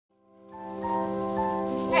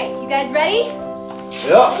Alright, you guys ready?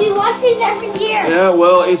 Yeah. We watch these every year. Yeah,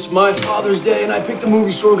 well, it's my Father's Day, and I picked a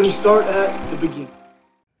movie, so we're gonna start at the beginning.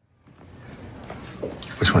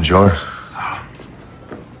 Which one's yours?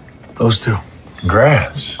 Those two.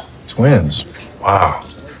 Congrats. Twins. Wow.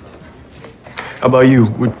 How about you?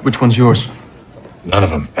 Which one's yours? None of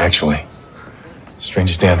them, actually.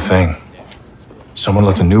 Strangest damn thing. Someone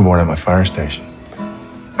left a newborn at my fire station.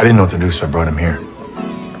 I didn't know what to do, so I brought him here.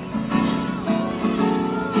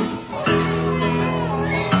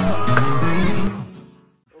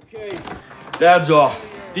 Okay, Dad's off.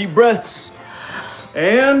 Deep breaths.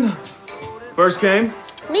 And first came,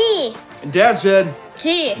 Me. and Dad said,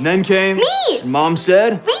 G. and then came, Me. and Mom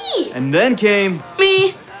said, Me. and then came,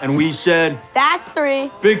 Me. and we said, That's 3.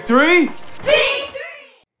 big three? Big 3.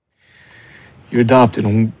 You're adopted,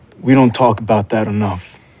 and we don't talk about that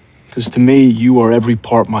enough. Because to me, you are every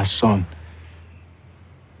part my son.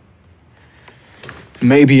 And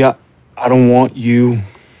maybe I don't want you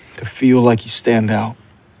to feel like you stand out.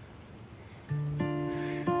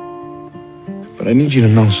 But I need you to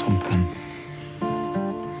know something.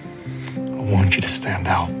 I want you to stand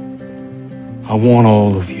out. I want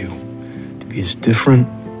all of you to be as different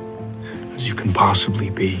as you can possibly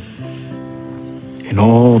be. In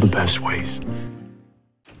all the best ways.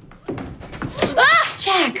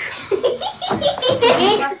 Jack!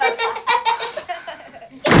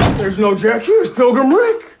 There's no Jack here, it's Pilgrim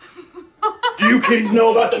Rick. Do you kids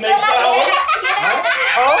know about the next hour?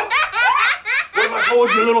 Huh? What if I told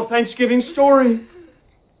you a little Thanksgiving story?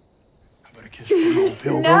 How about a kiss from an old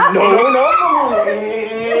Pilgrim? No.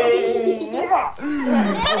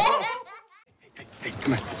 Hey,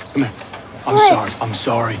 come here.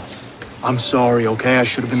 I'm sorry, okay? I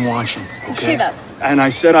should have been watching, okay? Should have. And I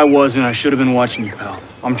said I wasn't. I should have been watching you, pal.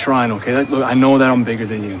 I'm trying, okay? Look, I know that I'm bigger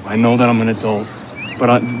than you. I know that I'm an adult.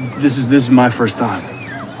 But this is my first time,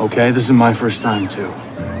 okay? This is my first time, too.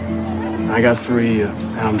 And I got 3,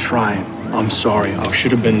 and I'm trying. I'm sorry. I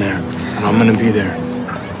should have been there, and I'm gonna be there,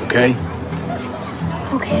 okay?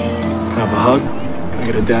 Okay. Can I have a hug? Can I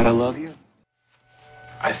get a dad I love you?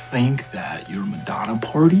 I think that your Madonna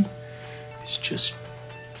party is just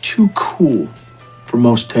too cool for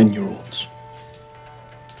most 10-year-olds.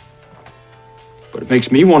 But it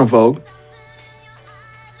makes me want to Vogue.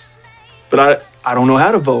 But I don't know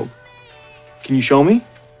how to Vogue. Can you show me?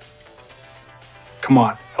 Come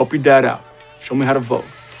on, help your dad out. Show me how to Vogue.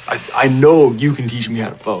 I know you can teach me how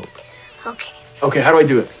to Vogue. Okay. Okay, how do I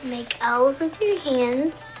do it? Make L's with your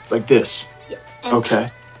hands. Like this. Yeah. And Okay.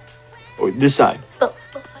 Or this side. Both.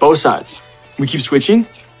 Both sides. We keep switching?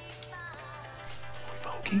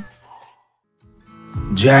 Voguing?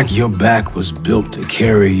 Jack, your back was built to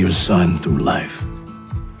carry your son through life.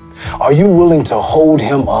 Are you willing to hold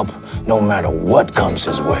him up no matter what comes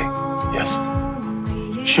his way? Yes.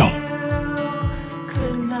 Show me.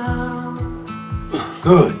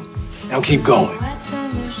 Good. Now keep going.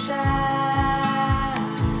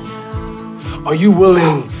 Are you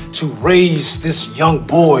willing to raise this young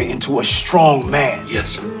boy into a strong man?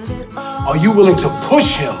 Yes. Are you willing to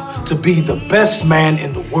push him to be the best man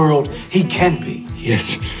in the world he can be?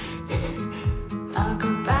 Yes.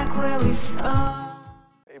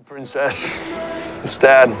 Hey, Princess. It's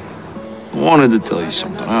Dad. I wanted to tell you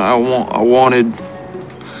something. I wanted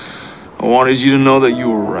you to know that you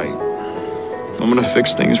were right. I'm gonna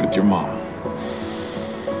fix things with your mom.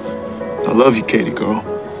 I love you, Katie girl.